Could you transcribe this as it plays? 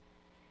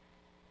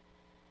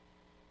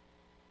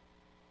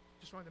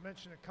Just wanted to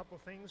mention a couple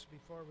things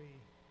before we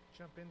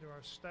jump into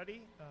our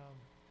study.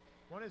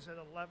 One is at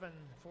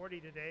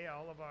 11:40 today.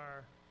 All of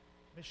our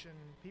mission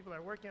people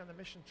are working on the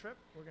mission trip.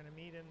 We're going to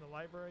meet in the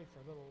library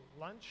for a little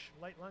lunch,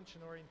 light lunch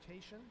and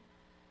orientation.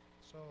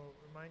 So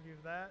remind you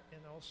of that.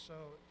 And also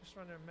just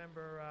want to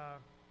remember,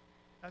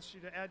 ask you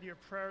to add to your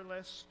prayer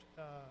list.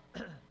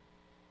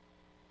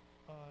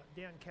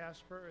 Dan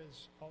Casper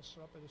is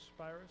also up at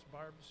Aspirus.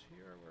 Barb's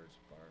here. Where's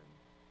Barb?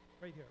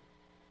 Right here.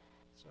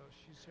 So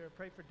she's here.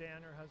 Pray for Dan,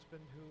 her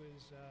husband, who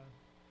is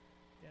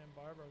Dan and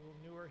Barb are a little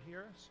newer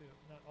here, so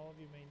not all of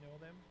you may know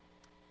them,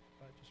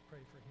 but just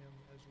pray for him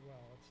as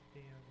well. It's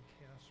Dan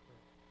Casper.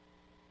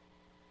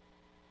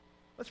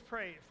 Let's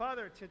pray.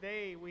 Father,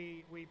 today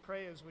we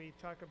pray as we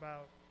talk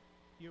about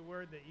your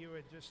word that you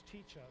would just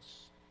teach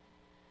us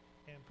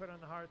and put on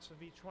the hearts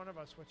of each one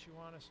of us what you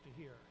want us to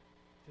hear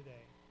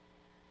today.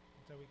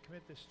 And so we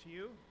commit this to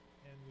you,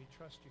 and we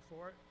trust you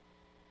for it,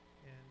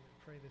 and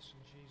pray this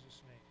in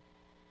Jesus' name.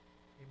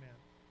 Amen.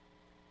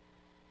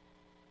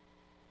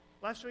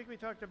 Last week we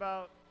talked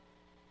about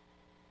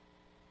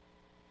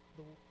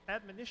the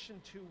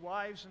admonition to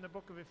wives in the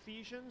book of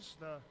Ephesians,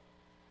 the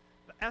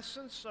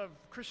essence of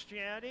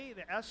Christianity,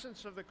 the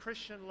essence of the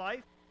Christian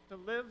life, to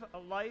live a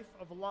life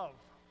of love.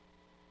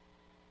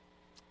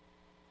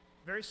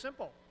 Very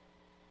simple.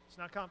 It's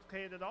not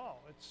complicated at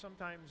all. It's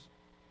sometimes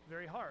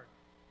very hard,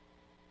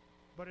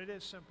 but it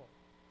is simple.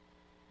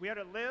 We are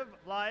to live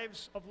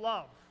lives of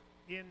love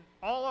in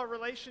all our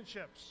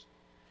relationships.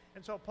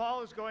 And so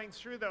Paul is going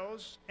through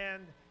those,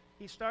 and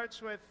he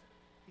talks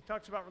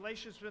about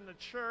relationships in the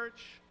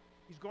church.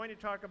 He's going to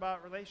talk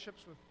about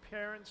relationships with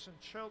parents and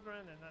children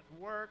and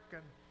at work.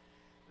 And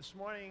this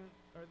morning,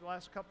 or the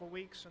last couple of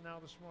weeks, and now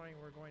this morning,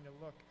 we're going to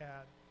look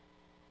at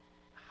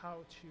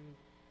how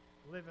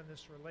to live in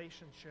this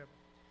relationship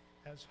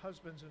as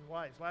husbands and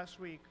wives. Last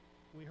week,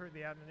 we heard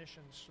the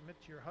admonition, submit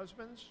to your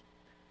husbands.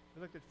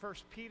 We looked at 1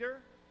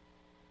 Peter,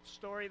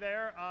 story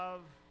there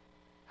of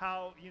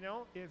how, he's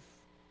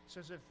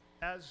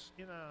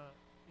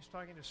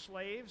talking to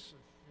slaves,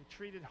 if you're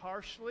treated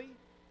harshly.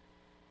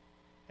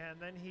 And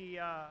then he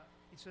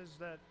says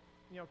that,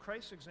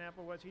 Christ's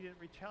example was he didn't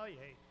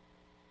retaliate.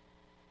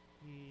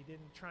 He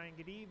didn't try and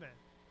get even.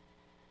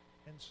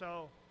 And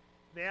so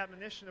the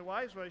admonition to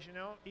wives was,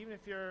 even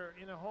if you're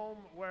in a home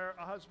where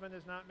a husband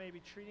is not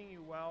maybe treating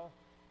you well,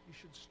 you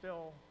should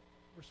still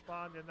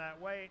respond in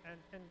that way,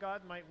 and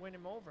God might win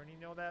him over. And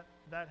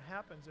that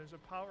happens. There's a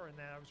power in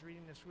that. I was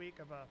reading this week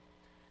of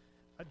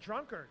a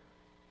drunkard,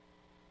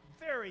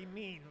 very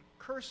mean,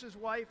 cursed his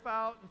wife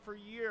out, and for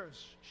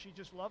years she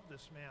just loved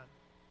this man.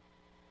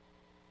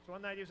 So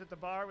one night he was at the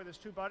bar with his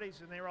two buddies,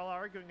 and they were all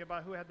arguing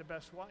about who had the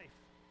best wife.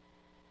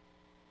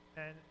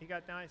 And he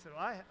got down and he said,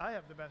 well, I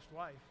have the best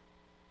wife.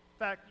 In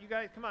fact, you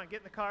guys, come on,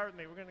 get in the car with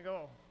me. We're going to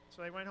go.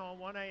 So they went home,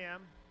 1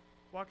 a.m.,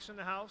 walks in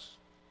the house,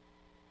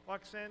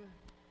 walks in.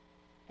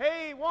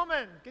 Hey,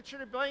 woman, get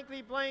your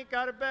blankety blank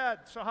out of bed.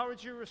 So how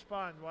would you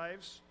respond,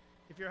 wives,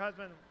 if your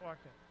husband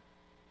walked in?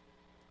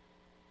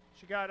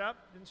 She got up,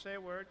 didn't say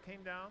a word,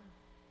 came down.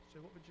 She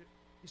said, what would you?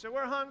 He said,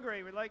 we're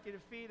hungry. We'd like you to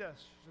feed us.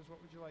 She says,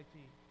 what would you like to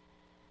eat?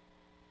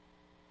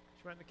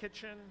 She went in the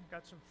kitchen,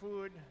 got some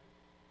food,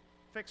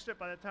 fixed it.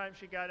 By the time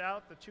she got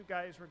out, the two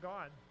guys were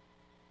gone.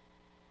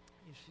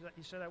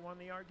 He said, I won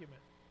the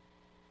argument.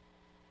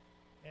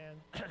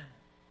 And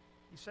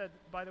he said,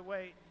 by the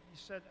way,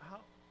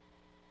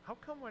 how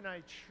come when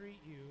I treat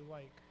you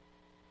like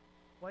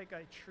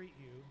I treat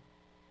you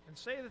and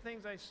say the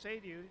things I say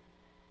to you,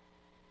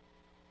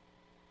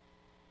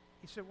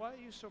 he said, why are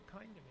you so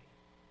kind to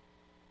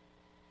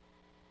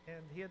me?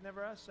 And he had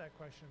never asked that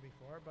question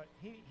before, but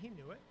he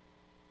knew it.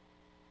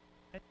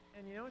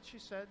 And you know what she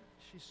said?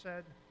 She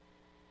said,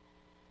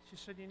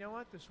 you know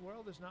what? This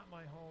world is not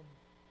my home.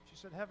 She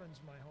said, heaven's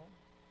my home.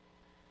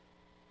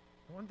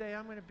 And one day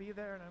I'm going to be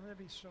there, and I'm going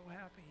to be so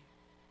happy.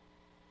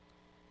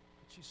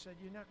 But she said,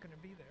 you're not going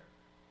to be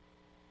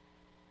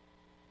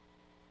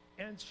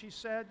there. And she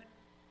said,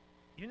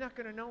 you're not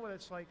going to know what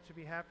it's like to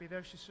be happy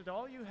there. She said,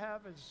 all you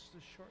have is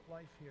this short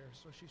life here.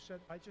 So she said,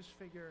 I just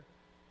figure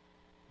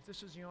if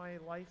this is the only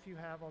life you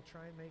have, I'll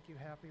try and make you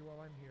happy while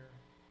I'm here.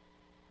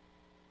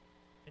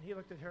 And he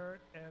looked at her,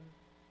 and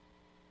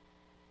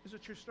this is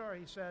a true story.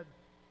 He said,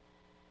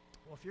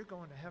 well, if you're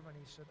going to heaven,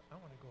 he said, I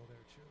want to go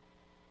there too.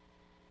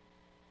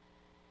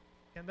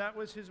 And that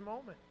was his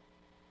moment.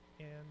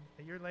 And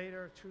a year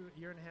later,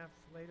 year and a half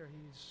later,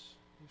 he's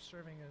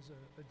serving as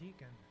a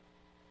deacon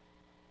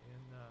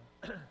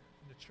in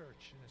the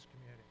church, in his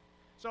community.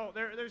 So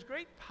there's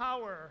great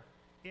power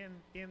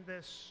in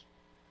this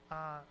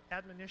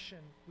admonition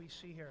we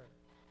see here.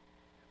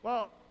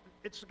 Well,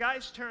 it's the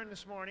guy's turn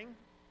this morning.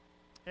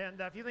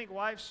 And if you think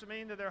wives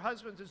submitting to their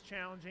husbands is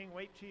challenging,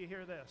 wait till you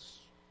hear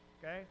this.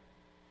 Okay?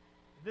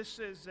 This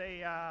is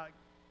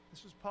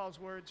Paul's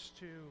words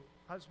to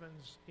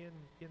husbands in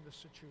the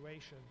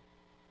situation.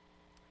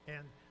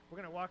 And we're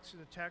going to walk through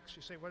the text.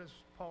 You say, what does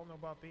Paul know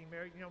about being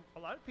married? A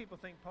lot of people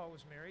think Paul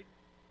was married.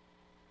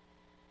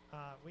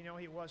 We know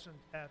he wasn't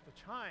at the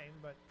time,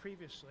 but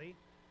previously.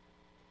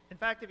 In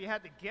fact, if you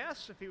had to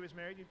guess if he was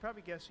married, you'd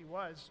probably guess he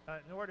was.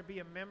 In order to be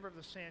a member of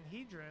the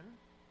Sanhedrin,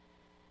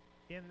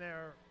 in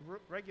their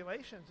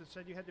regulations, it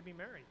said you had to be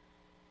married.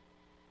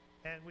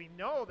 And we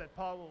know that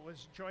Paul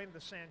was joined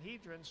the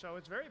Sanhedrin, so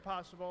it's very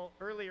possible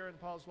earlier in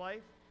Paul's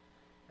life,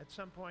 at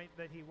some point,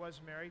 that he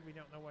was married. We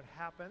don't know what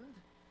happened,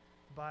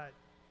 but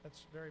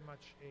that's very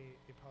much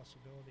a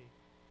possibility.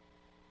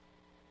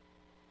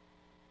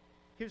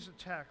 Here's the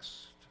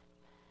text.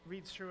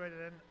 Read through it,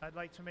 and I'd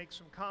like to make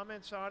some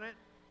comments on it,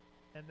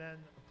 and then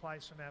apply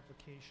some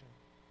application.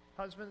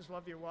 Husbands,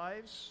 love your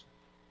wives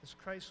as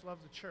Christ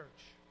loved the church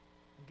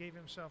and gave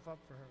himself up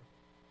for her,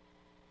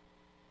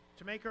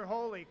 to make her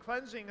holy,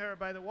 cleansing her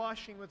by the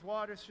washing with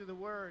water through the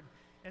word,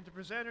 and to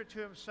present her to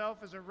himself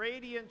as a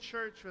radiant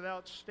church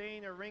without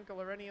stain or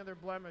wrinkle or any other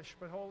blemish,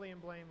 but holy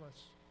and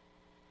blameless.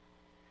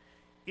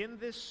 In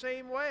this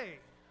same way,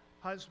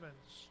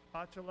 husbands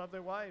ought to love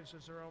their wives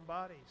as their own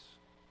bodies.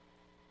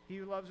 He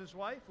who loves his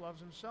wife loves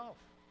himself.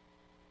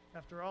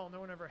 After all, no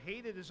one ever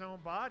hated his own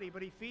body,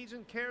 but he feeds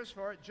and cares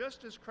for it,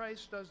 just as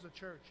Christ does the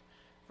church.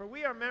 For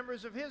we are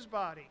members of his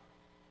body.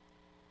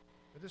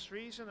 For this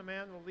reason, a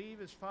man will leave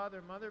his father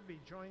and mother, be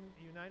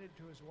united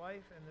to his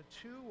wife, and the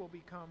two will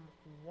become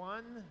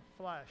one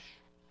flesh.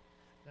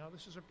 Now,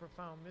 this is a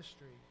profound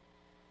mystery,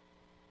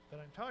 but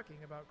I'm talking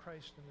about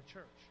Christ and the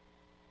church.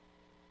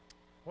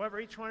 However,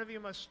 each one of you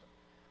must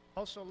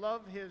also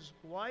love his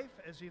wife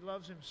as he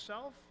loves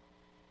himself,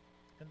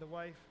 and the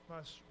wife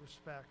must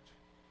respect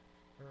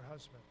her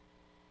husband.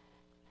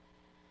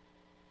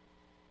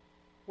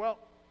 Well,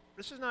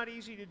 this is not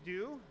easy to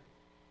do,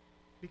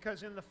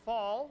 because in the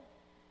fall,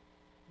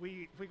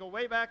 if we go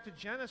way back to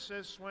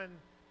Genesis, when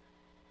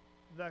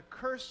the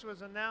curse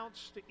was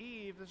announced to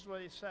Eve, this is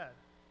what he said.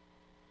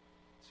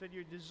 He said,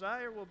 your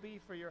desire will be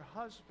for your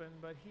husband,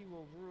 but he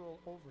will rule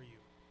over you.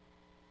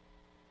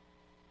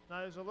 Now,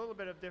 there's a little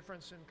bit of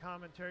difference in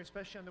commentary,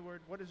 especially on the word,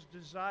 what does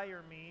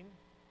desire mean?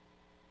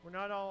 We're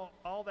not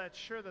all that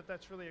sure that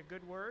that's really a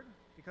good word,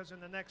 because in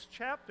the next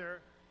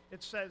chapter,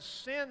 it says,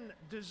 sin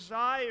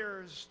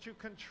desires to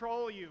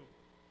control you.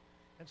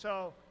 And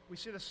so we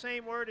see the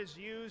same word is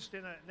used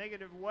in a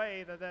negative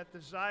way, that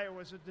desire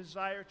was a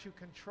desire to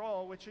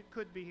control, which it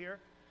could be here.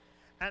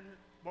 And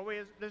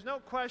there's no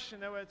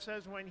question that it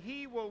says when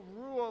he will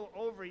rule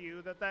over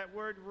you, that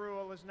word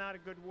rule is not a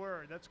good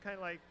word. That's kind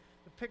of like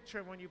the picture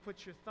of when you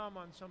put your thumb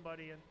on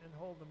somebody and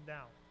hold them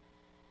down.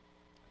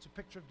 It's a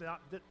picture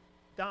of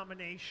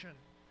domination.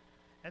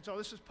 And so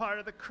this is part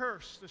of the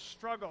curse, the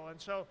struggle.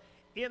 And so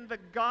in the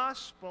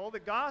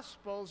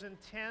gospel's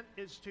intent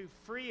is to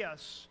free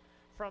us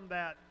from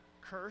that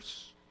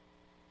curse.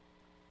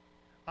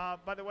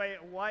 By the way,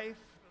 a wife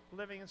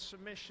living in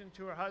submission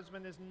to her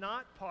husband is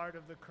not part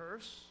of the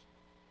curse.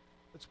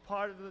 It's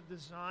part of the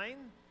design.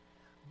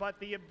 But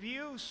the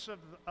abuse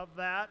of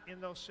that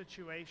in those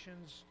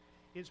situations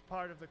is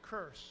part of the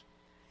curse.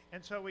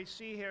 And so we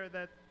see here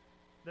that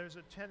there's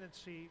a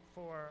tendency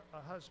for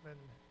a husband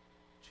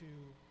to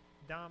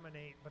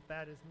dominate, but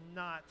that is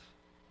not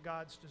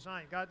God's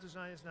design. God's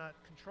design is not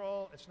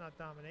control, it's not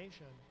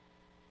domination,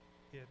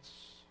 it's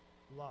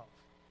love.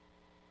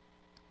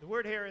 The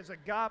word here is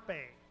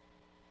agape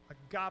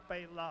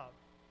love.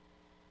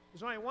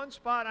 There's only one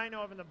spot I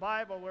know of in the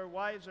Bible where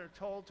wives are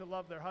told to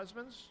love their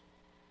husbands.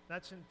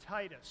 That's in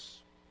Titus.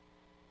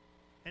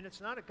 And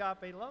it's not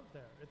agape love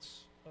there.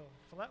 It's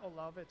a phileo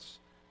love. It's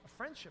a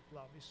friendship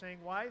love. He's saying,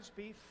 wives,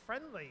 be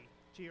friendly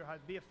to your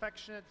husband. Be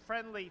affectionate,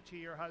 friendly to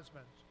your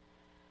husbands.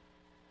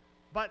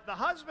 But the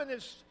husband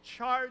is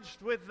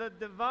charged with the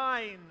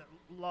divine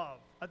love,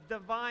 a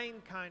divine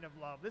kind of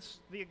love.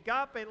 The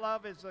agape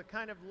love is the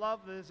kind of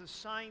love that is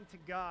assigned to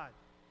God.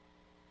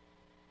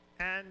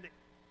 And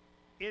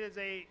it is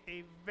a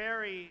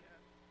very,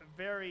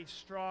 very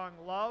strong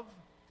love.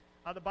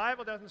 The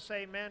Bible doesn't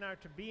say men are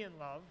to be in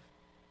love.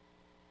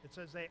 It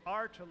says they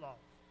are to love.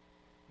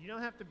 You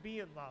don't have to be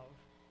in love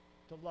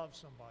to love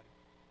somebody.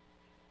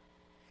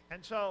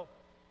 And so,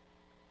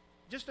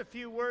 just a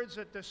few words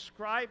that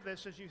describe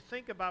this as you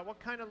think about what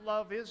kind of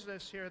love is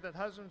this here that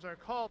husbands are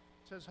called.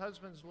 It says,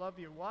 husbands, love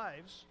your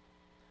wives.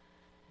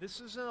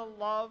 This isn't a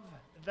love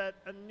that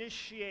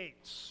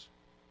initiates.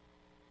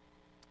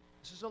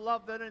 This is a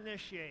love that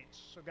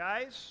initiates. So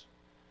guys,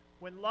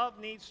 when love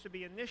needs to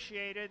be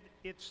initiated,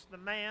 it's the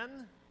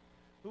man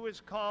who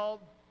is called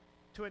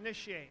to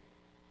initiate.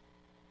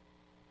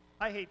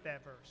 I hate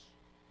that verse.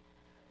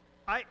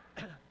 I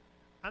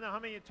don't know how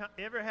many times,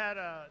 you ever had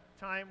a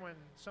time when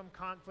some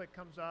conflict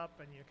comes up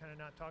and you're kind of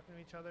not talking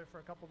to each other for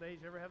a couple days?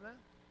 You ever have that?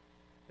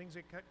 Things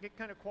get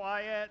kind of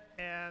quiet,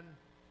 and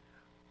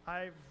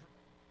I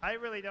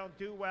really don't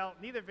do well.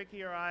 Neither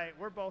Vicki or I,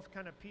 we're both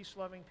kind of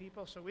peace-loving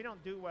people, so we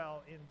don't do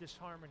well in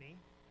disharmony.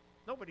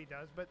 Nobody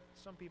does, but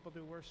some people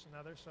do worse than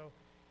others, so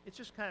it's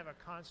just kind of a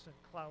constant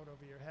cloud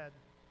over your head.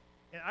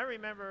 And I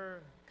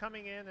remember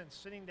coming in and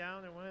sitting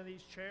down in one of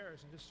these chairs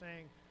and just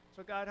saying,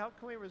 so God, how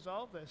can we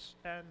resolve this?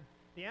 And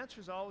the answer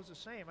is always the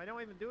same. I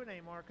don't even do it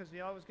anymore because he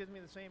always gives me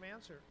the same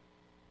answer.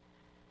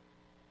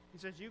 He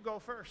says, you go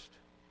first.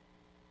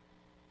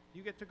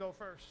 You get to go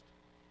first.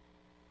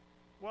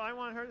 Well, I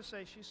want her to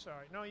say she's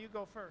sorry. No, you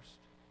go first.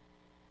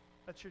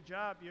 That's your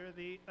job. You're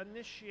the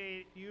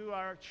initiate. You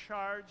are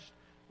charged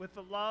with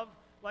the love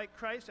like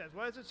Christ has.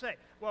 What does it say?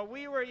 While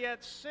we were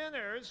yet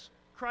sinners,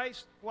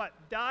 Christ, what?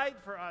 Died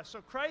for us. So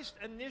Christ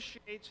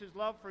initiates his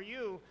love for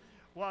you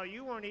while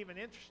you weren't even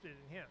interested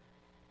in him.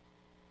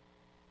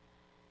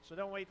 So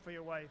don't wait for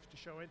your wife to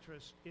show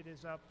interest. It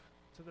is up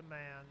to the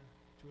man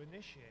to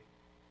initiate.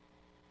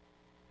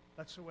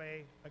 That's the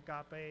way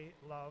agape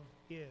love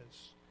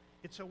is.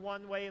 It's a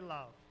one-way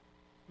love,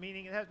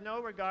 meaning it has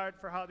no regard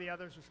for how the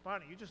other's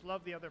responding. You just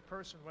love the other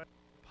person, whether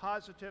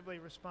positively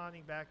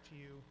responding back to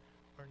you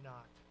or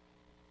not.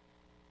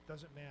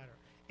 Doesn't matter.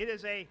 It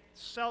is a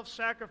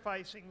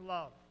self-sacrificing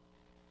love.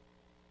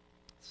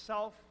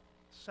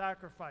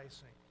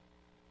 Self-sacrificing.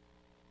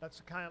 That's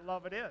the kind of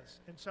love it is.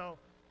 And so,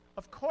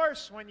 of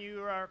course, when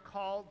you are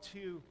called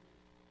to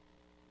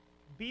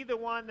be the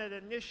one that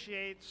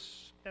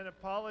initiates an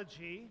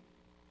apology,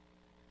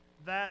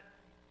 that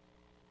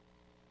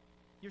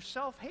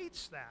yourself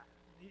hates that.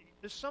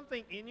 There's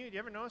something in you. Do you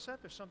ever notice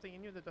that? There's something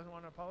in you that doesn't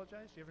want to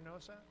apologize. Do you ever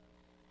notice that?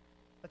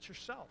 That's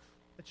yourself.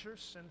 It's your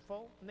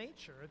sinful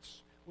nature.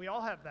 We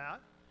all have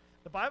that.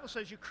 The Bible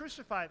says you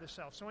crucify the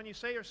self. So when you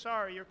say you're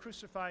sorry, you're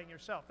crucifying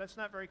yourself. That's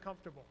not very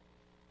comfortable.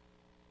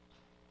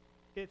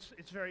 It's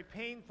very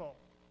painful.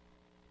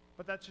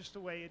 But that's just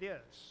the way it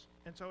is.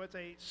 And so it's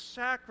a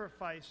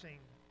sacrificing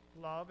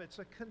love. It's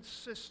a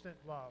consistent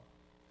love.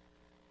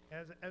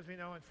 As we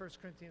know in 1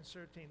 Corinthians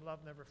 13, love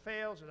never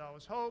fails. It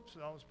always hopes.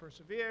 It always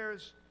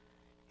perseveres.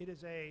 It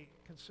is a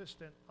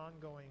consistent,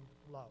 ongoing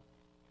love.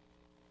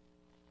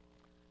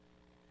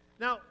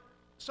 Now,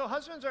 so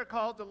husbands are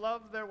called to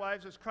love their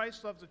wives as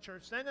Christ loves the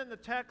church. Then in the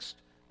text,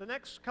 the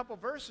next couple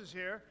verses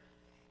here,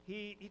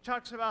 he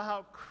talks about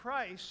how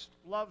Christ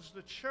loves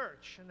the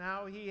church and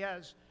how he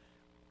has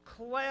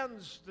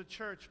cleansed the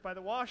church by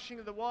the washing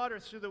of the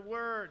water through the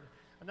word.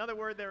 Another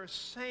word there is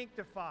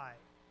sanctify.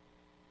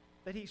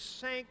 That he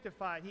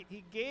sanctified.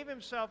 He gave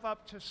himself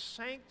up to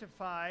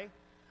sanctify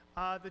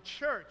the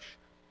church.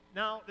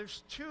 Now,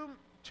 there's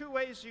two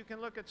ways you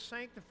can look at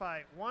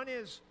sanctify. One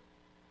is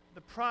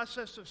the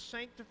process of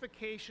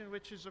sanctification,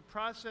 which is a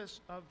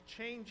process of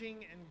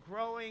changing and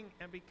growing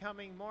and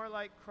becoming more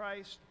like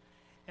Christ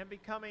and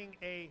becoming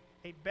a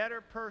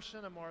better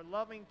person, a more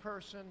loving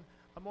person,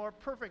 a more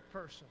perfect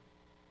person.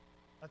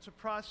 That's a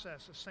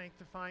process, a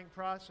sanctifying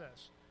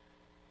process.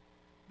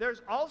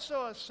 There's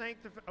also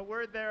a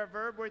word there, a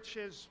verb, which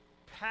is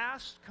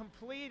past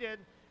completed,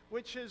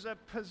 which is a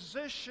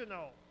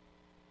positional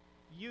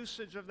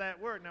usage of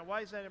that word. Now,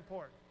 why is that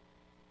important?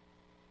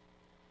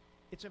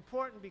 It's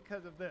important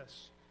because of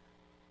this.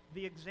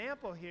 The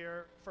example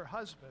here for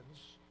husbands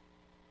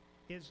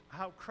is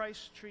how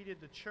Christ treated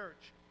the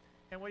church.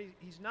 And what he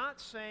is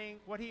not saying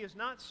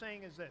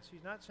is this.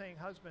 He's not saying,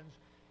 husbands,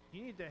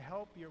 you need to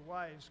help your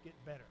wives get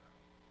better.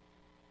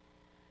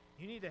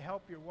 You need to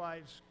help your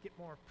wives get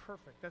more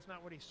perfect. That's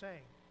not what he's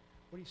saying.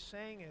 What he's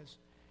saying is,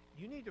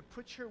 you need to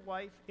put your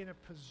wife in a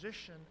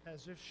position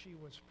as if she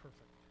was perfect.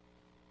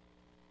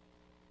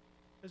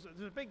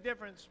 There's a big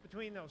difference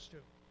between those two.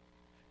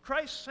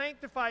 Christ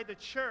sanctified the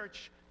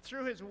church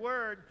through his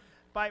word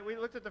we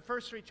looked at the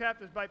first 3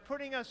 chapters, by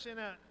putting us in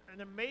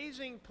an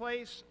amazing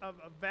place of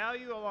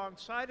value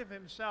alongside of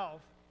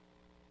himself,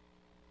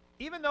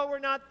 even though we're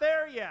not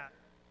there yet.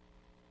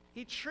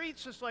 He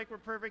treats us like we're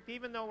perfect,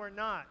 even though we're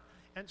not.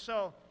 And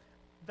so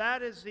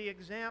that is the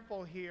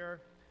example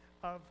here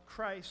of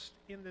Christ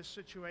in this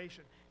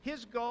situation.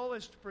 His goal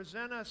is to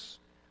present us,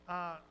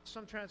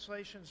 some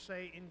translations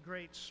say, in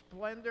great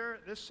splendor.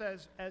 This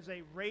says, as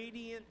a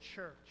radiant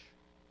church.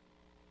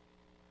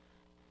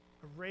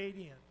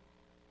 Radiant.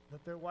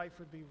 That their wife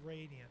would be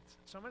radiant.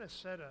 Someone has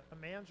said a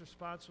man's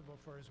responsible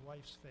for his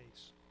wife's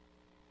face.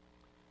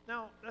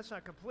 Now, that's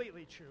not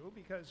completely true,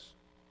 because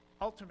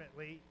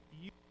ultimately,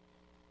 you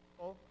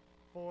are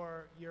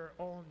for your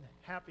own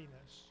happiness.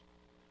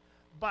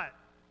 But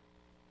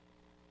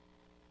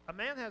a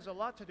man has a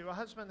lot to do, a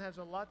husband has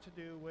a lot to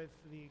do with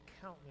the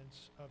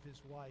countenance of his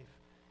wife.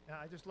 And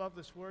I just love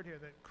this word here,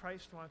 that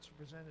Christ wants to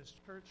present his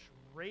church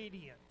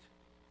radiant.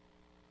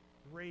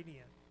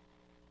 Radiant.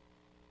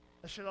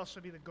 That should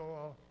also be the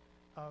goal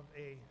of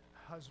a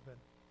husband.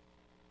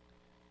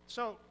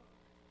 So,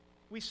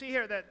 we see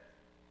here that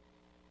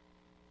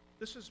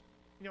this is,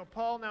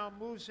 Paul now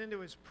moves into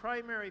his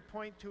primary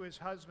point to his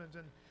husbands,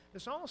 and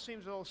this almost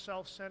seems a little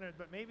self-centered,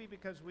 but maybe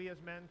because we as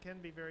men can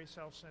be very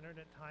self-centered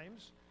at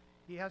times,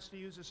 he has to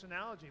use this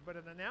analogy. But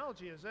an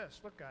analogy is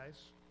this. Look, guys,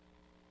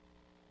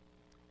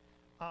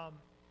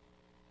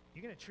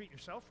 you're going to treat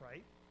yourself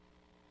right.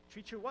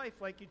 Treat your wife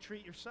like you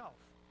treat yourself.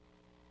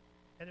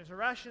 And there's a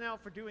rationale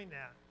for doing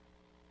that.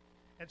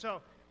 And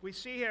so we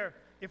see here,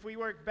 if we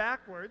work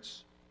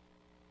backwards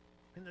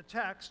in the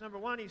text, number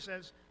 1, he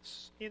says,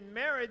 in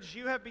marriage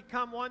you have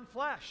become one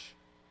flesh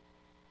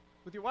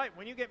with your wife.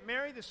 When you get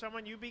married to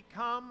someone, you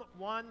become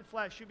one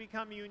flesh. You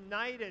become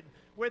united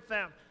with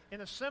them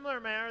in a similar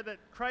manner that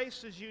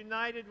Christ is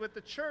united with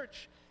the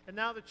church. And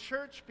now the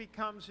church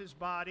becomes his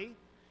body,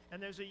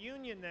 and there's a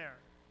union there.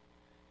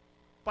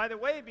 By the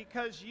way,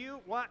 because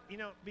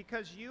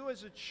because you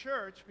as a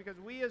church, because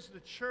we as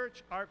the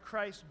church are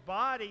Christ's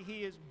body,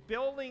 he is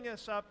building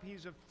us up,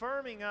 he's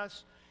affirming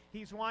us,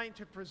 he's wanting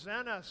to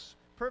present us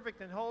perfect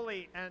and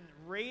holy and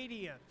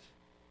radiant.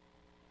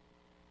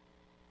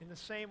 In the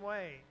same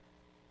way,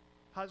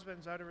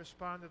 husbands are to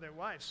respond to their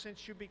wives.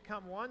 Since you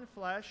become one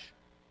flesh,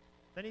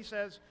 then he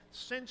says,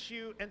 since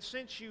you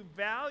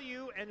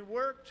value and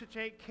work to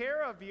take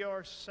care of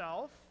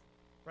yourself,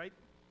 right?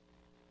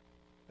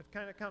 It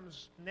kind of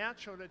comes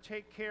natural to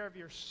take care of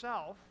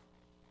yourself,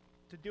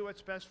 to do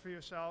what's best for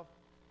yourself.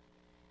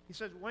 He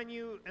says,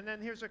 and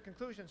then here's a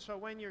conclusion. So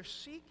when you're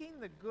seeking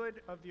the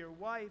good of your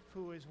wife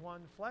who is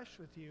one flesh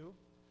with you,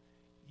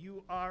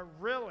 you are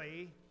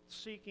really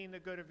seeking the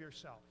good of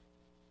yourself.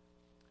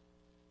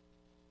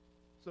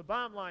 So the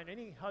bottom line,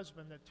 any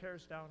husband that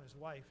tears down his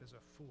wife is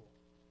a fool.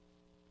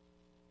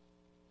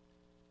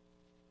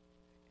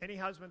 Any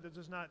husband that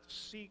does not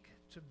seek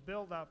to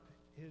build up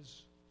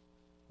his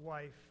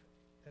wife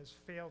has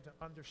failed to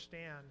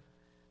understand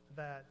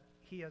that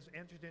he has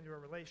entered into a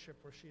relationship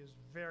where she is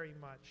very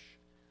much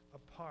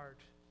a part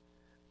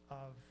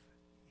of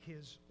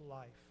his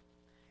life.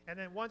 And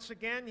then once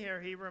again here,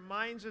 he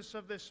reminds us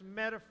of this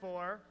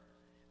metaphor,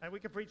 and we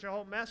could preach a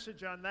whole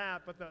message on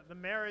that, but the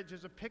marriage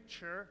is a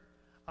picture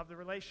of the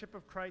relationship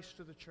of Christ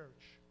to the church.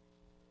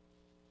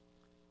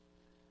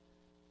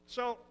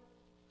 So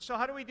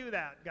how do we do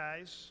that,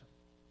 guys?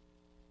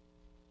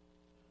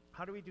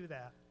 How do we do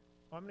that?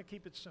 Well, I'm going to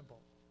keep it simple.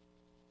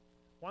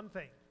 One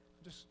thing.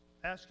 Just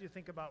ask you to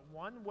think about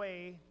one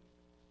way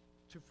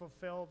to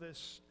fulfill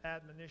this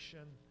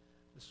admonition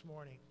this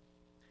morning.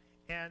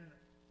 And,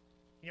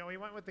 we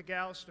went with the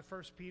gals to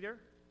 1 Peter.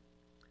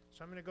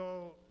 So I'm going to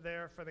go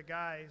there for the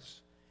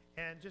guys.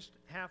 And just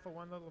half of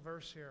one little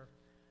verse here.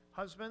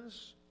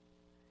 Husbands,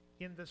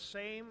 in the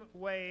same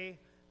way,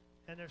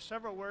 and there's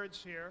several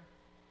words here.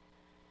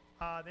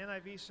 The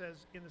NIV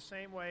says, in the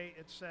same way,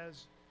 it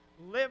says,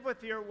 live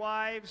with your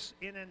wives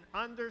in an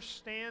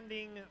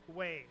understanding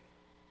way.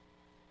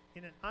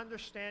 In an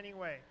understanding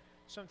way.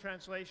 Some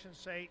translations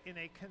say in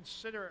a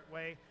considerate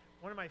way.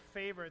 One of my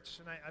favorites,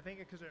 and I think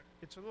because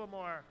it's a little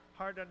more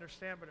hard to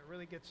understand, but it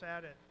really gets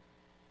at it.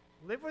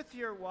 Live with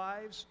your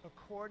wives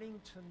according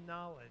to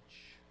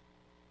knowledge.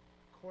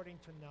 According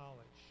to knowledge.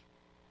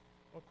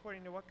 Well,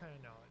 according to what kind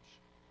of knowledge?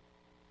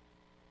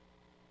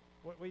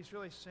 What he's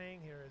really saying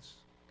here is,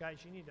 guys,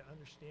 you need to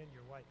understand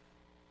your wife.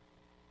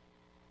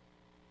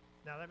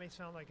 Now, that may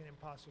sound like an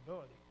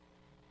impossibility,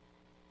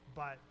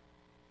 but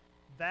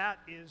that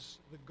is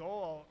the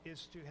goal,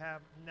 is to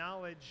have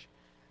knowledge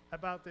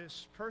about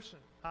this person.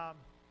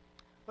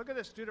 Look at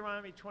this,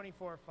 Deuteronomy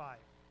 24:5.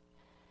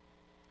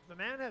 If a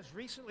man has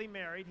recently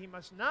married, he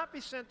must not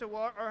be sent to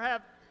war or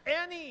have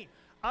any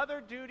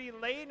other duty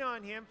laid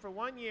on him for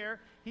 1 year.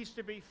 He's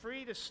to be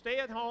free to stay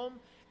at home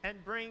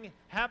and bring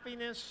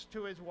happiness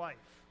to his wife.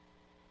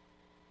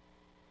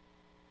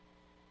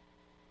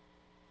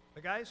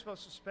 The guy is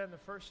supposed to spend the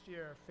first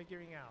year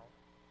figuring out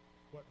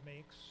what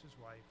makes his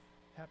wife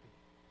happy.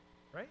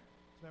 Right?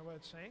 Isn't that what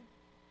it's saying?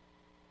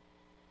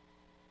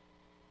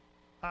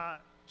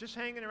 Just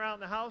hanging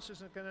around the house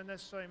isn't going to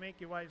necessarily make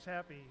your wives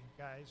happy,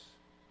 guys.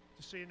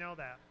 Just so you know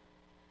that.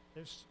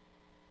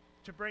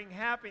 To bring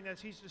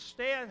happiness, he's to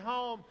stay at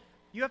home.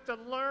 You have to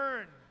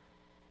learn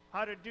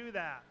how to do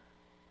that.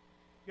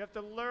 You have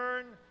to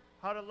learn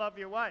how to love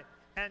your wife.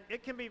 And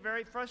it can be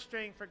very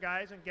frustrating for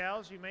guys and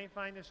gals. You may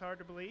find this hard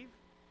to believe.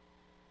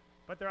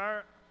 But there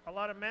are a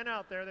lot of men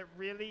out there that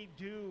really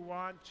do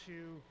want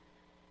to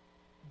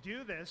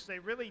do this. They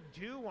really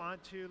do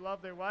want to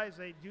love their wives.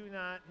 They do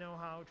not know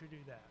how to do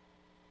that.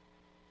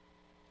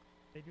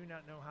 They do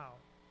not know how.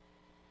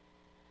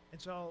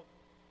 And so,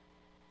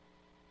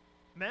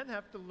 men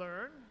have to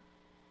learn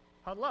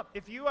how to love.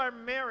 If you are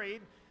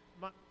married,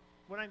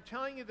 what I'm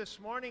telling you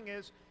this morning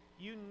is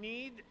you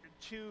need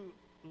to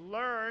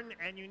learn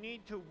and you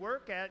need to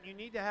work at, you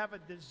need to have a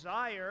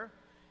desire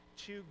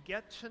to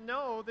get to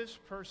know this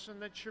person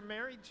that you're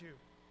married to.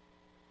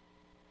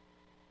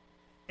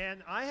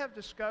 And I have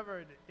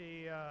discovered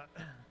that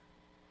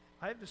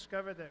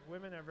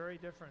women are very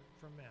different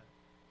from men.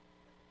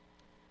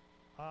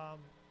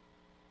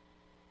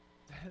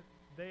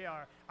 They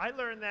are. I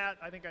learned that,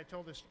 I think I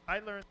told this, I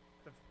learned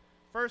the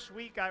first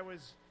week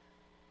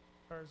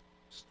or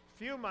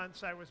few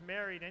months I was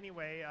married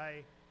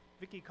anyway,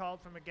 Vicki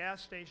called from a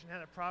gas station,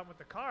 had a problem with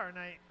the car, and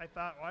I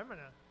thought, well,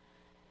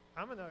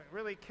 I'm gonna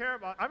really care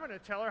about, I'm gonna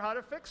tell her how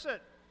to fix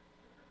it.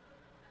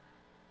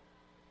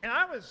 And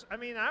I was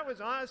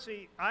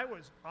honestly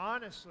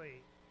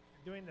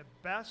doing the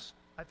best.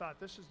 I thought,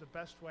 this is the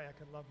best way I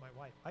can love my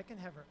wife. I can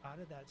have her out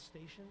of that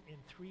station in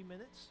 3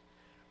 minutes.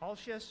 All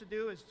she has to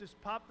do is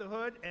just pop the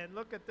hood and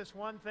look at this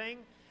one thing,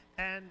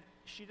 and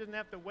she doesn't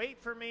have to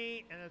wait for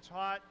me, and it's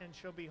hot, and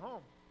she'll be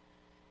home.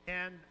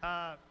 And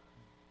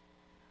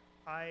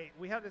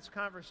we had this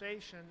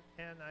conversation,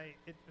 and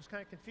it was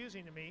kind of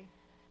confusing to me.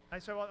 I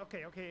said, well,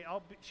 okay,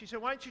 she said,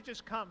 why don't you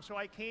just come? So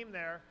I came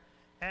there,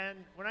 and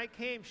when I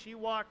came, she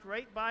walked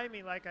right by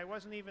me like I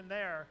wasn't even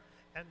there,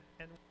 and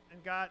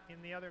and got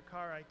in the other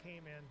car I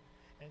came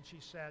in, and she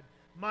said,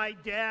 "My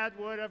dad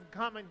would have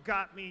come and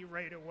got me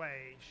right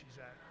away," she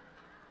said.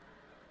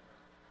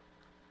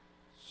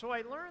 So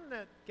I learned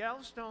that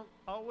gals don't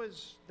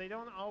always,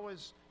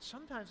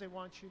 sometimes they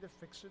want you to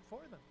fix it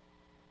for them.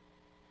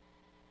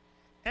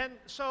 And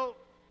so,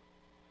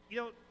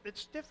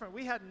 it's different.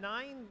 We had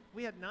nine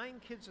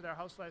kids at our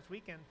house last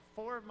weekend,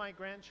 4 of my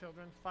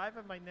grandchildren, 5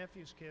 of my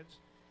nephew's kids.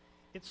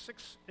 It's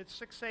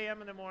 6 a.m.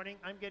 in the morning.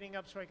 I'm getting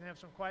up so I can have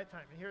some quiet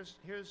time. And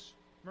here's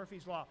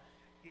Murphy's Law.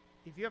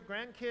 If you have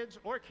grandkids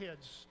or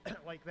kids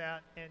like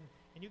that, and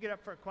you get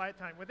up for a quiet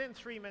time, within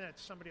 3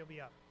 minutes, somebody will be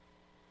up.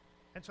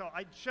 And so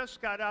I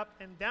just got up,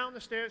 and down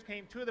the stairs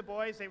came 2 of the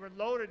boys. They were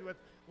loaded with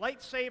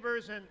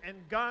lightsabers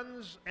and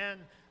guns and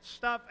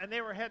stuff, and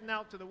they were heading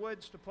out to the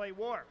woods to play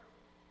war.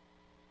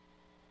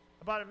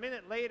 About a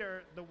minute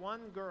later, the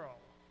one girl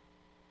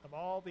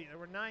there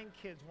were 9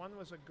 kids. One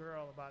was a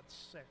girl, about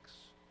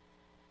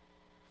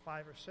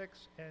 5 or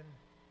 6, and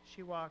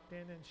she walked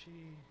in and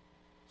she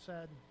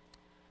said,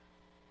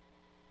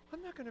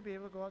 "I'm not going to be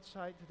able to go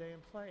outside today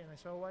and play." And I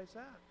said, "Oh, why is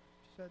that?"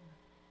 She said,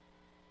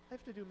 "I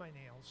have to do my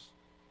nails."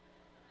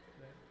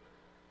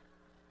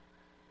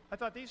 I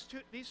thought these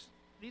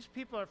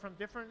people are from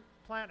different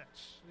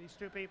planets, these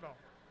 2 people.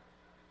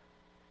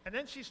 And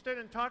then she stood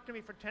and talked to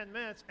me for 10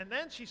 minutes, and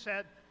then she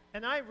said,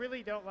 "And I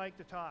really don't like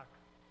to talk."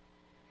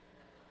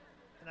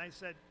 And I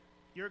said,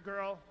 "You're a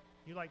girl,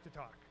 you like to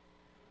talk.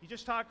 You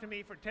just talked to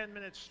me for 10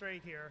 minutes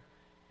straight here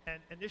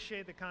and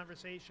initiate the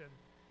conversation."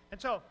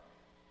 And so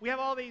we have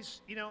all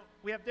these,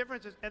 we have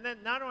differences. And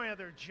then not only are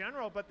there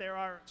general, but there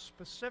are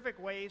specific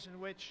ways in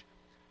which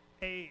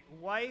a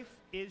wife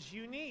is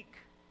unique.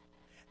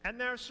 And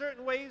there are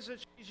certain ways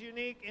that she's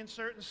unique in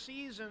certain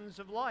seasons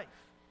of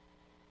life.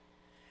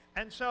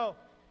 And so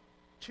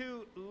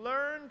to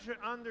learn to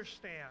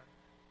understand,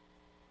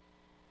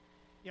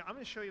 I'm going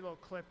to show you a little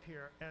clip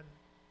here. And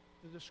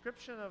the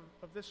description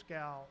of this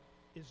gal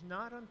is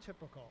not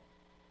untypical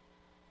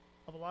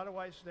of a lot of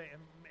wives today,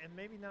 and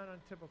maybe not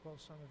untypical of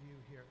some of you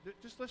here.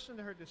 Just listen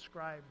to her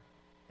describe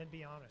and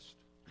be honest.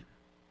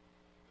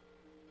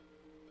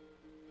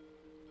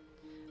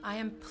 I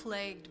am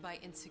plagued by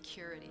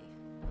insecurity.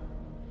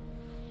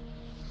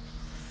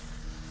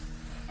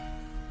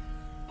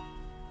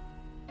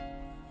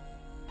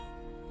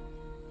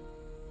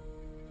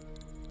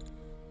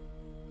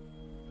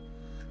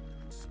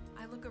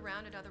 I look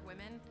around at other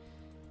women,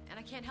 and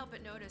I can't help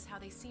but notice how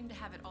they seem to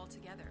have it all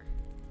together.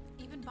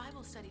 Even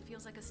Bible study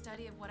feels like a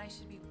study of what I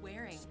should be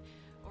wearing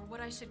or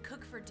what I should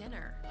cook for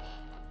dinner.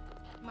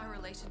 My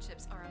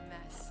relationships are a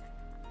mess.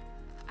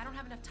 I don't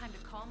have enough time to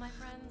call my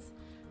friends,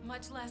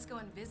 much less go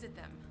and visit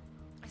them.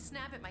 I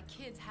snap at my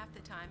kids half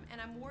the time, and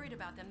I'm worried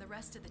about them the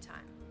rest of the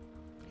time.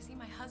 I see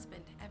my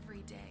husband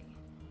every day,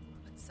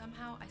 but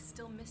somehow I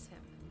still miss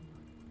him.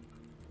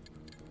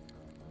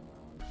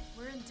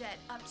 We're in debt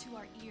up to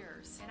our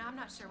ears, and I'm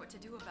not sure what to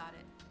do about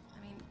it.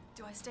 I mean,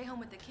 do I stay home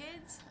with the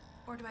kids,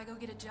 or do I go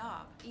get a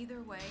job?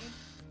 Either way,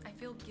 I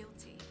feel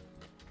guilty.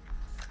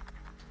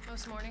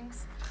 Most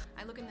mornings,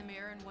 I look in the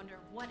mirror and wonder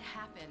what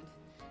happened.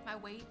 My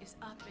weight is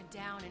up and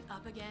down and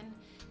up again,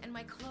 and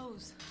my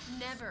clothes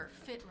never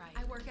fit right.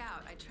 I work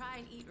out, I try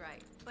and eat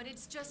right, but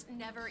it's just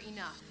never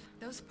enough.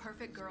 Those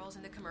perfect girls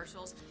in the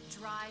commercials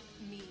drive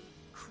me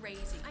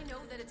crazy. I know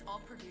that it's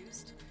all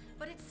produced,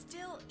 but it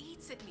still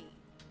eats at me.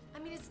 I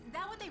mean, is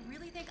that what they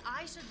really think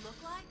I should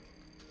look like?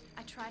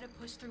 I try to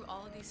push through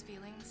all of these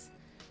feelings.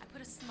 I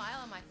put a smile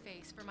on my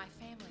face for my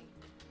family,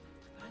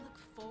 but I look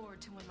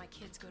forward to when my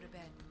kids go to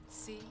bed.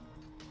 See?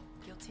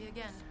 Guilty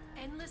again.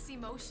 Endless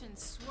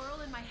emotions swirl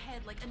in my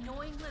head like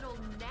annoying little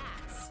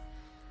gnats.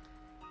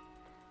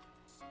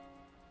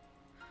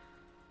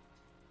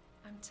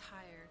 I'm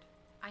tired.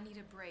 I need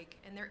a break,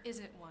 and there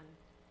isn't one.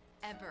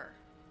 Ever.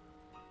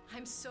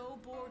 I'm so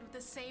bored with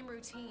the same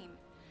routine,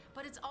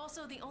 but it's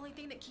also the only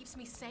thing that keeps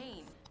me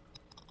sane.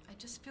 I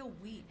just feel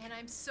weak, and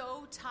I'm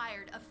so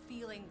tired of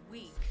feeling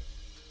weak.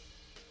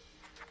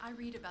 I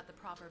read about the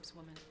Proverbs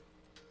woman,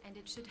 and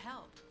it should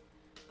help,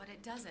 but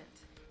it doesn't.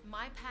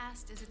 My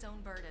past is its own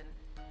burden,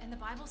 and the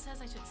Bible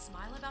says I should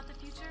smile about the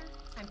future.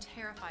 I'm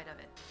terrified of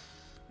it.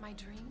 My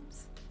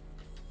dreams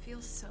feel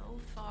so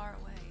far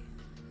away.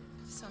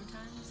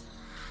 Sometimes,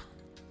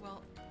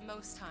 well,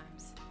 most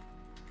times,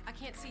 I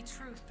can't see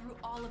truth through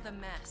all of the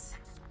mess.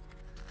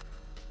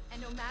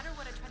 And no matter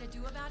what I try to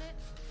do about it,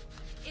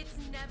 it's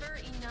never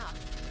enough.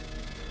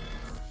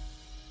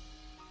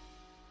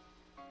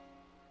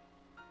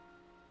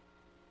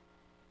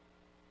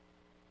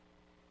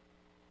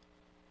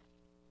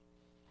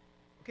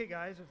 Okay,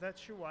 guys, if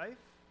that's your wife,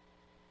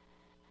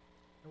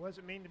 what does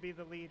it mean to be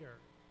the leader?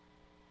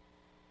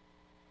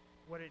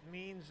 What it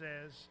means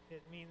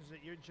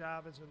that your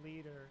job as a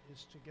leader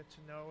is to get to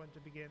know and to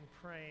begin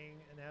praying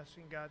and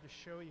asking God to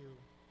show you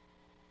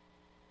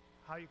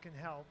how you can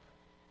help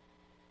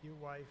your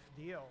wife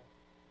deal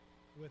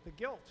with the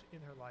guilt in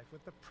her life,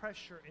 with the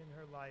pressure in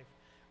her life,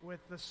 with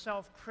the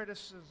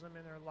self-criticism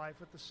in her life,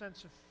 with the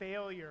sense of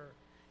failure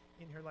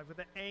in her life, with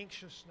the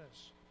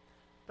anxiousness.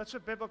 That's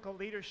what biblical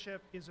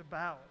leadership is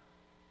about.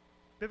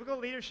 Biblical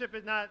leadership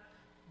is not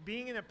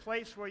being in a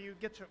place where you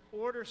get to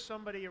order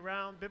somebody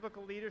around.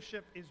 Biblical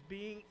leadership is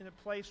being in a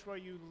place where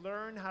you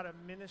learn how to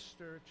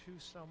minister to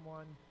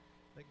someone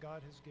that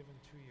God has given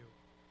to you,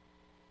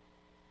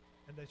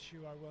 and that you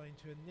are willing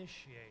to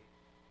initiate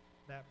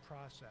that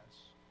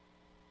process.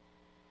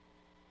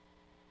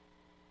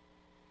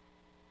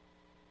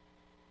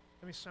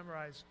 Let me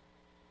summarize.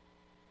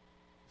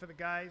 For the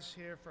guys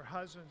here, for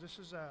husbands, this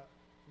is a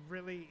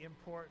really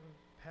important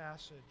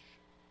passage.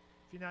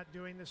 If you're not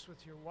doing this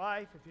with your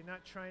wife, if you're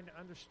not trying to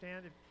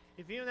understand it,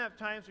 if you don't have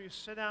times where you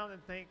sit down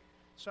and think,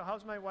 so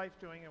how's my wife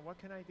doing and what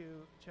can I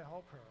do to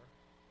help her?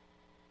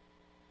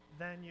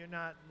 Then you're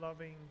not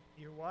loving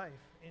your wife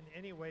in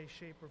any way,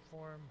 shape, or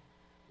form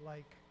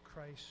like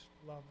Christ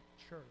loved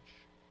the church.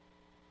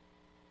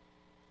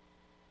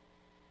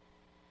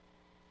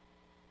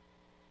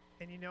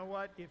 And you know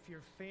what? If you're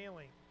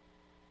failing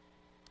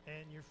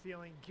and you're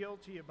feeling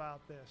guilty about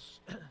this,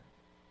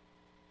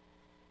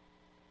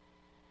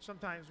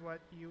 sometimes what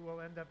you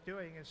will end up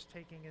doing is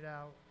taking it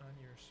out on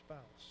your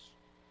spouse.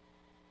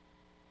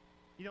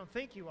 You don't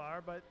think you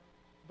are,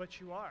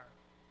 but you are.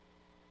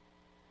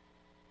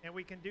 And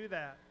we can do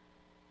that.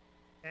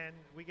 And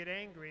we get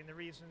angry, and the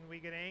reason we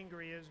get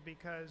angry is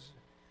because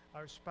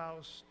our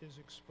spouse is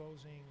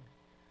exposing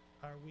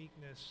our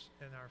weakness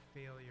and our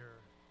failure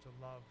to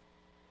love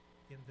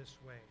in this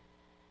way.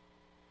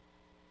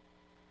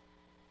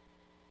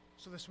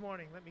 So this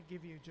morning, let me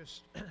give you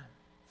just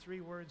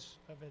 3 words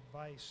of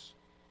advice,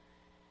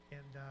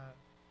 and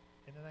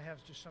then I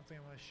have just something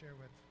I want to share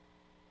with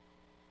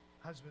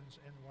husbands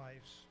and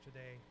wives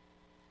today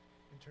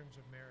in terms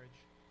of marriage.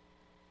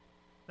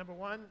 Number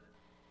 1,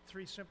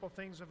 3 simple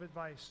things of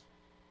advice.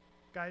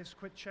 Guys,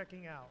 quit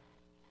checking out.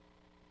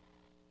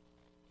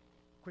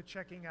 Quit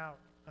checking out.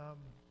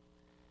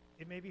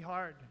 It may be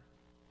hard.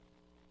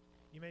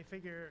 You may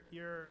figure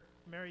you're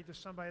married to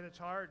somebody that's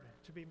hard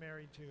to be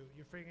married to.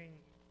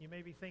 You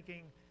may be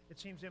thinking it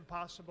seems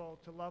impossible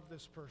to love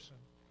this person.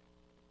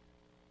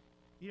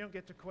 You don't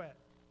get to quit.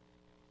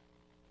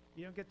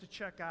 You don't get to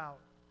check out.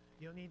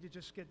 You don't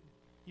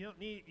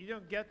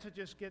get to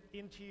just get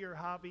into your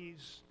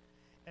hobbies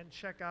and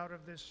check out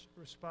of this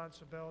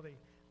responsibility.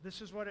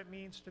 This is what it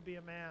means to be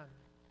a man.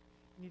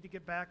 You need to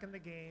get back in the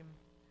game,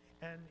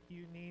 and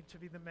you need to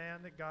be the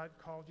man that God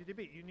called you to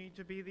be. You need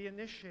to be the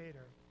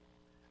initiator.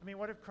 I mean,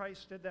 what if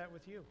Christ did that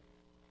with you?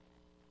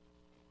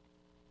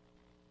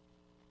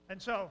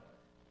 And so,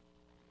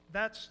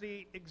 that's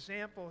the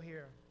example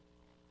here.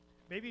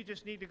 Maybe you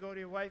just need to go to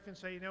your wife and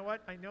say, you know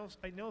what, I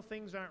know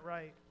things aren't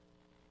right.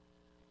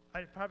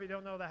 I probably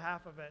don't know the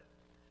half of it.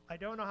 I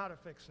don't know how to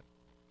fix it.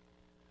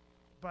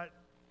 But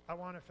I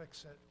want to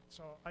fix it.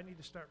 So I need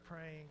to start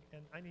praying,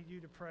 and I need you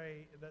to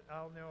pray that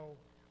I'll know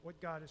what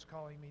God is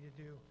calling me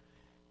to do.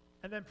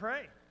 And then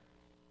pray.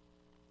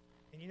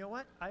 And you know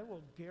what? I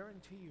will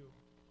guarantee you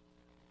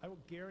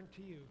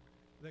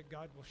that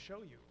God will show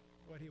you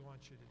what he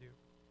wants you to do.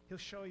 He'll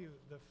show you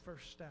the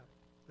first step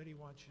that he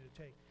wants you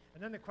to take.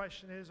 And then the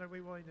question is, are we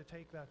willing to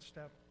take that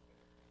step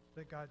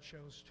that God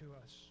shows to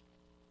us?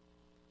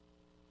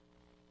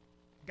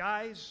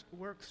 Guys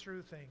work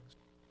through things.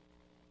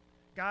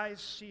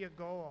 Guys see a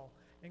goal,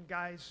 and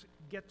guys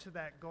get to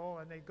that goal,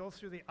 and they go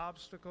through the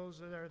obstacles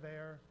that are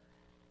there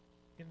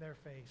in their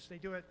face. They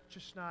do it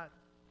just not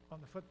on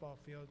the football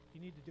field.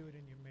 You need to do it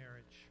in your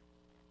marriage.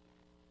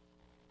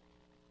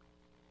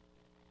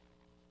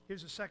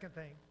 Here's the second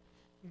thing.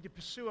 You need to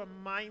pursue a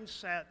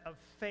mindset of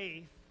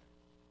faith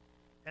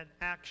and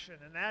action,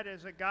 and that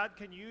is that God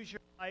can use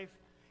your life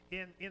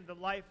in the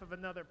life of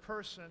another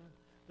person,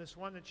 this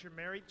one that you're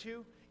married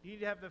to. You need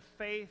to have the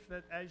faith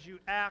that as you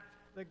act,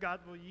 that God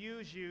will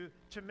use you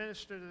to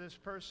minister to this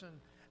person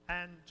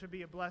and to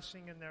be a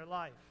blessing in their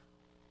life.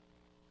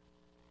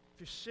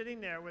 If you're sitting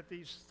there with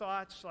these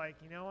thoughts like,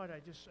 you know what,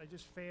 I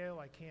just fail,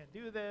 I can't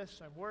do this,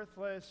 I'm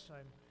worthless,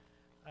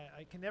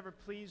 I can never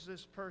please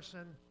this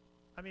person.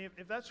 I mean,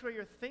 if that's where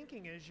your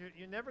thinking is,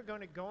 you're never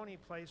going to go any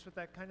place with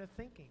that kind of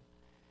thinking.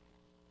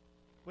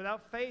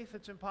 Without faith,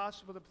 it's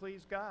impossible to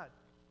please God.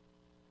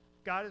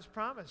 God has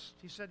promised.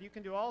 He said, you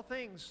can do all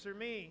things through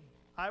me.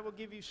 I will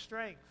give you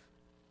strength.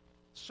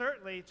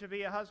 Certainly to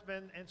be a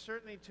husband, and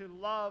certainly to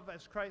love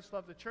as Christ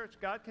loved the church,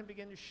 God can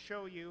begin to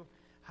show you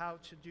how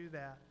to do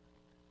that.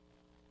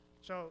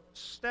 So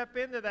step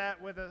into that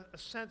with a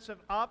sense of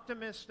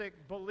optimistic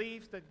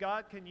belief that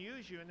God can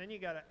use you, and then you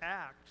got to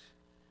act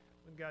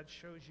when God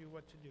shows you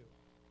what to do.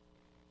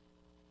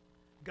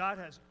 God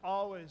has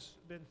always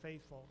been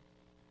faithful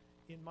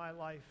in my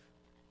life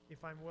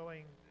if I'm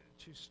willing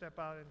to step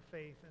out in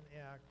faith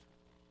and act.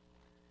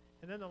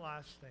 And then the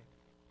last thing.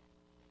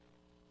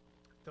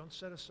 Don't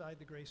set aside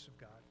the grace of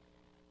God.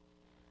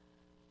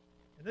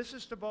 And this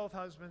is to both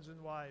husbands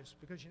and wives,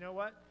 because you know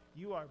what?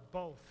 You are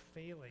both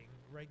failing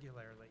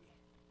regularly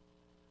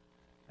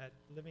at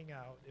living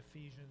out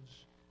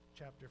Ephesians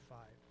chapter 5.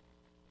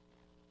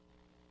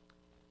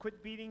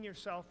 Quit beating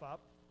yourself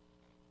up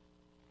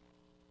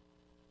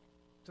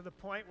to the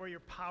point where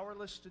you're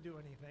powerless to do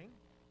anything.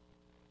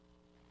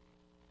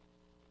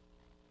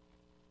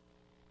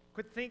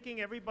 Quit thinking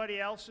everybody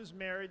else's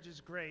marriage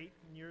is great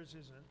and yours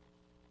isn't.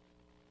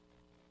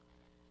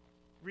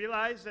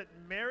 Realize that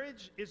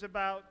marriage is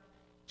about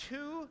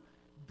two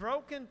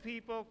broken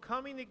people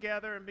coming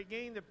together and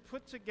beginning to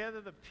put together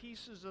the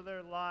pieces of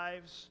their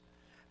lives,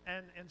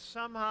 and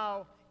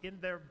somehow in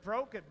their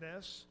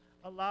brokenness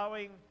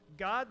allowing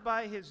God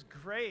by His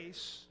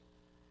grace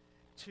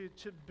to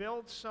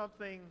build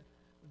something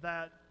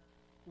that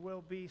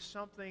will be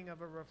something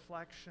of a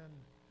reflection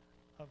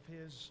of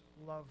His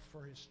love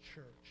for His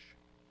church.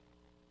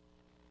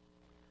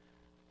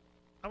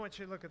 I want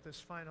you to look at this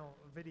final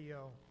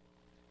video.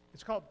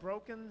 It's called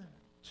Broken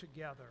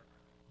Together.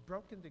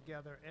 Broken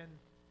Together.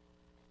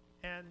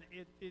 And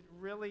it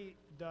really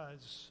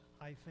does,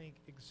 I think,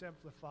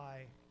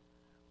 exemplify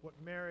what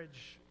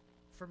marriage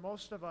for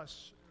most of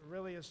us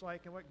really is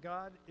like and what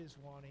God is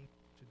wanting to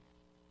do.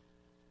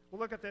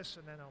 We'll look at this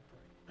and then I'll pray.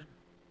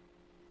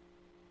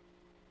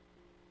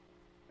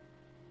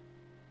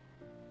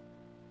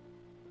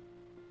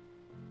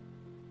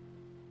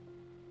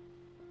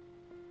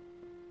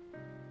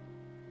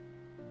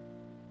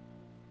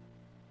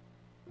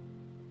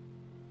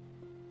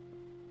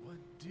 What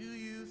do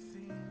you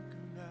think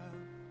about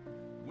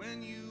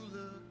when you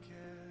look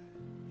at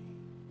me?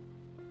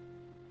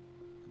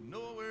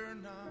 No, we're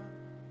not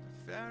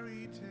the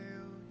fairy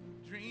tale you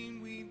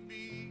dreamed we'd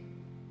be.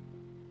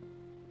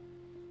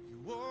 You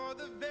wore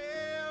the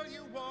veil,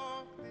 you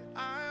walked the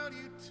aisle,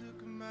 you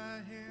took my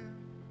hand,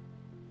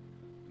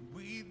 and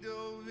we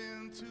dove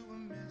into a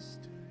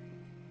mystery.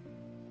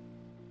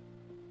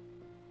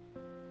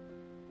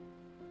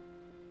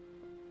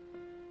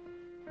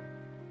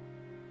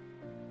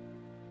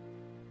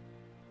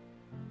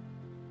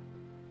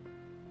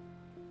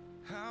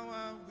 How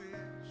I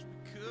wish we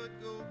could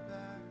go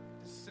back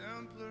to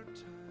simpler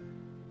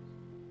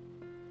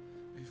times,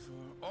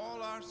 before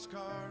all our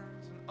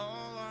scars and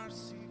all our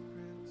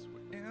secrets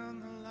were in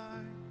the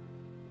light.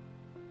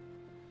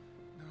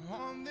 Now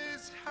on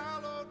this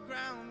hallowed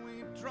ground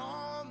we've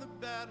drawn the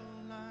battle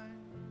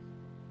lines.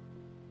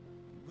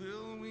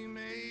 Will we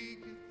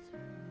make it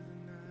through the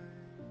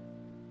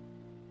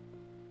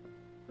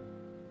night?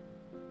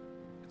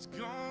 It's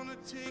gonna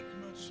take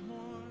much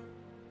more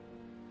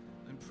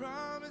than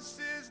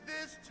promises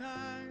this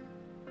time.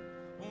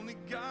 Only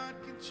God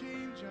can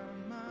change our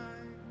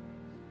minds.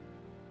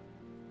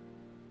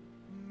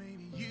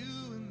 Maybe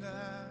you and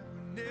I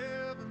were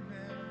never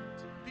meant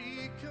to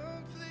be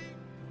complete.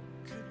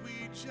 Could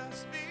we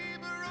just be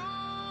broken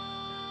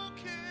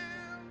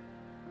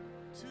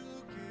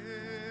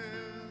together?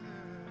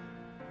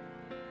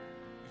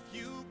 If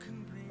you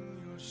can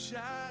bring your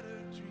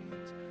shattered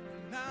dreams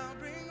and I'll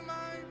bring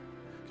mine,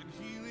 can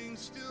healing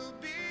still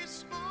be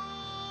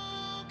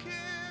spoken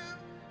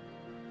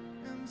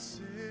and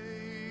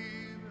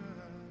save us?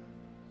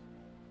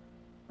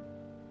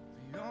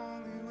 The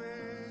only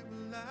way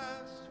will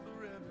last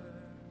forever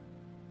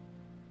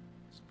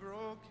is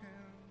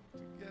broken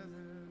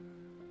together.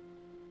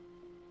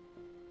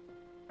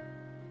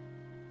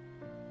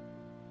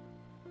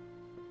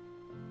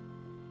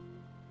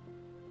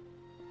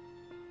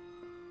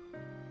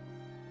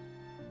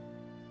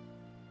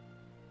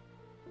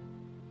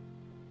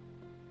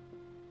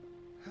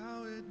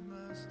 How it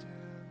must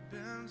have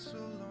been so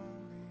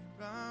lonely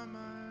by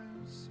my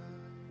side.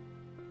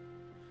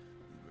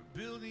 We were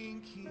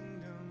building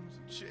kingdoms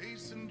and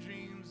chasing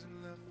dreams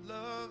and left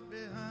love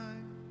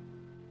behind.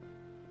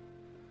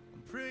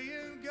 I'm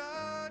praying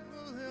God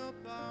will help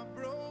our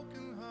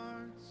broken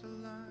hearts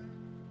align,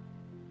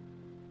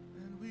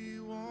 and we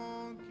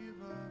won't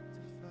give up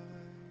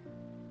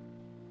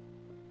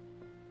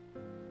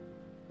the fight.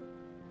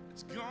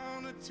 It's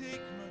gonna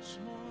take much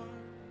more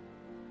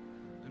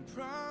than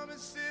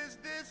promises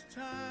this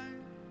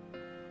time.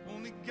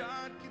 Only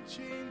God can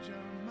change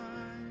our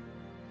mind.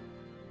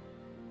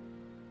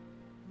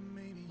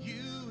 Maybe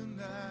you and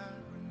I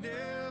were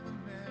never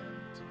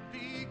meant to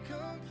be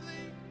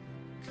complete.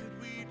 Could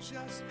we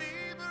just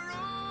be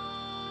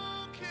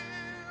broken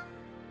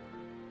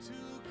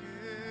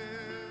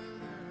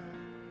together?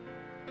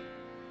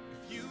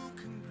 If you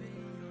can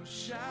bring your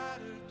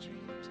shattered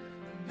dreams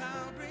and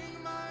I'll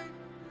bring mine,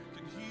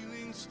 can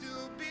healing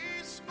still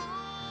be spoken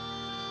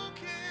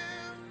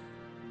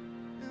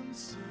and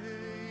save us?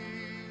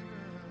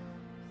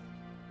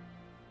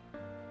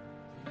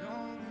 The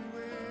only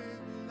way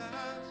will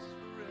last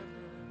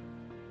forever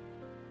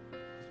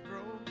is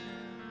broken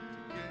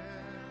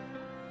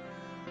together.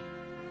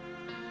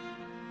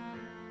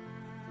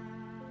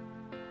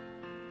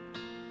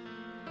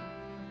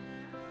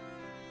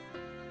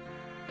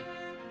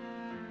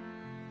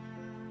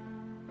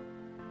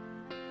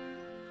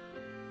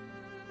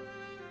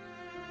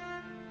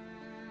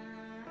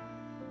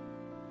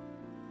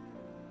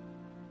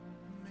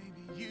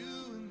 Maybe you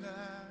and I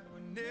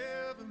were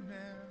never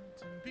meant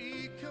to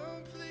be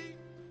complete.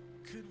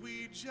 Could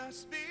we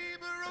just be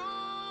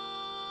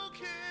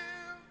broken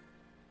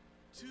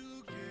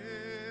together?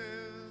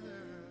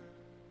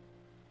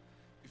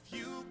 If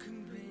you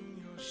can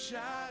bring your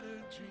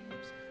shattered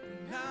dreams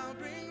and I'll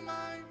bring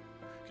mine,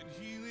 can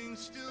healing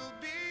still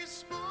be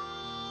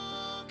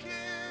spoken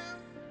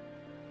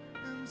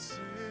save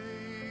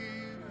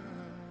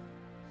us.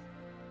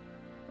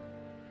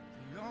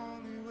 The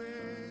only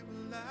way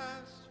will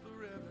last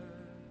forever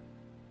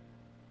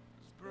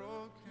is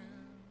broken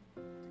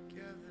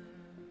together.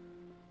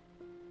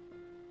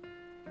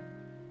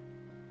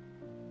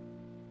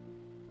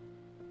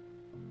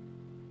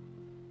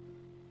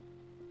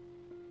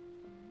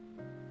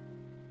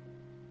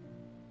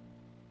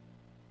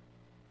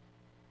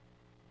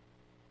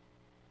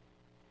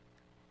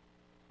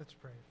 Let's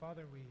pray.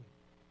 Father, we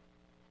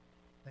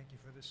thank you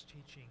for this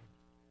teaching.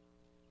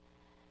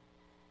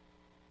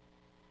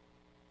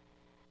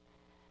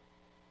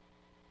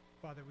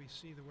 Father, we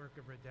see the work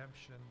of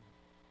redemption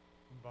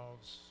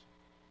involves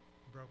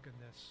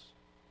brokenness.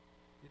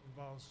 It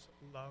involves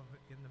love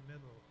in the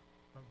middle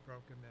of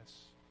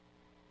brokenness.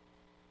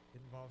 It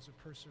involves a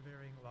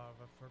persevering love,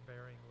 a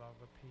forbearing love,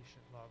 a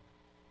patient love.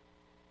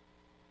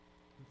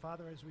 And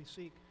Father, as we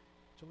seek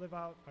to live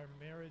out our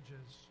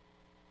marriages,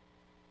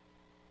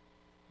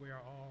 we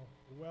are all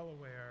well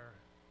aware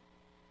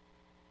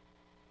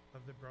of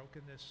the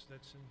brokenness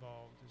that's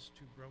involved as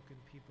two broken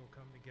people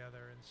come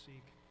together and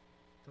seek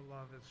to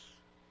love as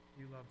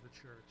you love the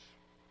church.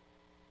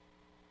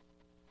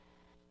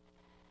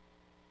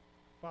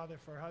 Father,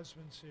 for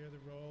husbands here, the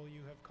role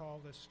you have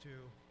called us to,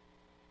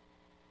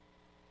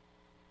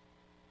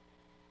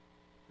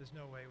 there's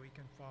no way we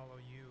can follow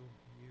you.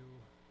 You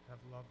have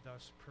loved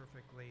us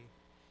perfectly.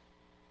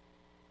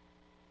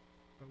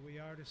 But we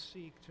are to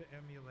seek to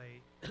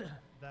emulate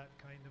that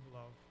kind of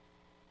love.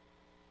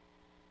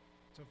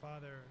 So,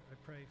 Father, I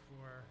pray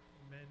for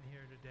men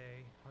here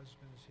today,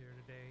 husbands here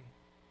today,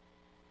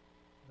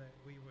 that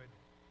we would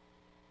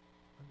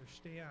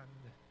understand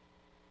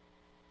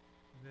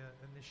the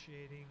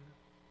initiating,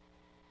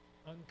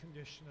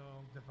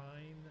 unconditional,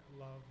 divine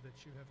love that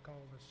you have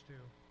called us to.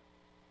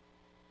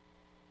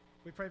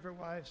 We pray for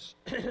wives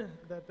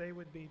that they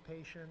would be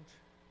patient,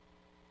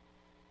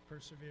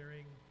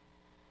 persevering,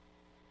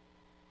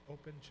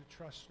 open to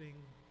trusting,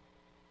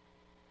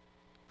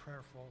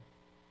 prayerful.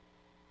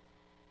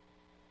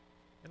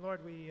 And Lord,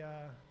 we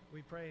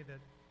pray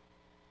that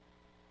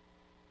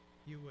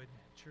you would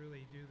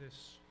truly do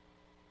this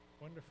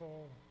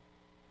wonderful,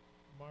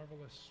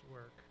 marvelous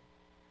work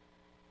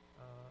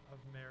of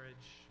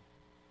marriage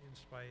in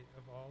spite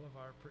of all of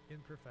our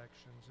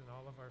imperfections and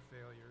all of our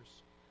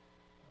failures.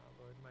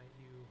 Lord, might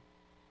you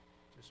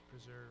just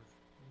preserve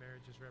the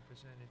marriages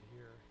represented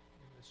here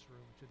in this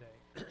room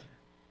today.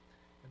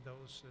 And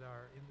those that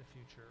are in the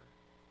future,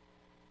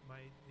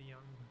 might the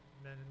young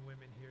men and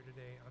women here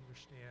today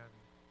understand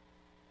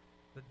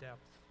the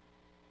depth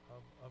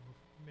of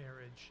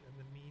marriage and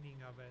the meaning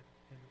of it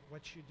and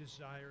what you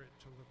desire it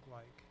to look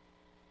like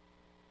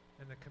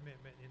and the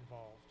commitment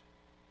involved.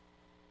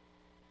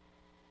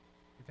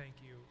 We thank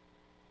you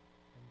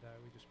and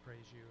we just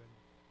praise you, and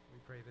we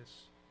pray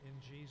this in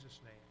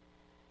Jesus' name.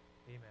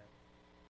 Amen.